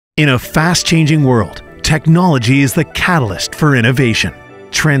In a fast-changing world, technology is the catalyst for innovation,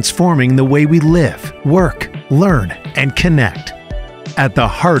 transforming the way we live, work, learn, and connect. At the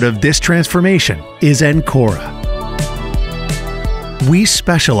heart of this transformation is Encora. We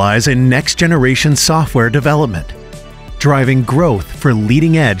specialize in next-generation software development, driving growth for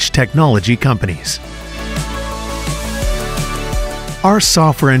leading-edge technology companies. Our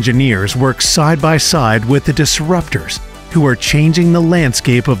software engineers work side by side with the disruptors who are changing the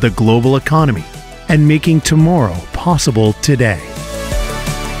landscape of the global economy and making tomorrow possible today.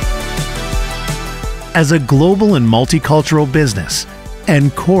 As a global and multicultural business,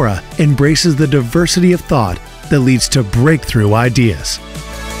 Encora embraces the diversity of thought that leads to breakthrough ideas.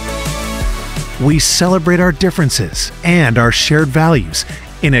 We celebrate our differences and our shared values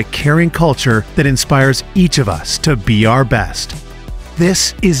in a caring culture that inspires each of us to be our best.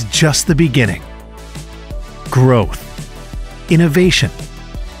 This is just the beginning. Growth, innovation,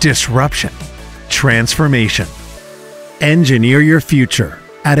 disruption, transformation. Engineer your future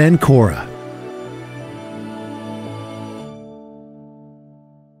at Encora.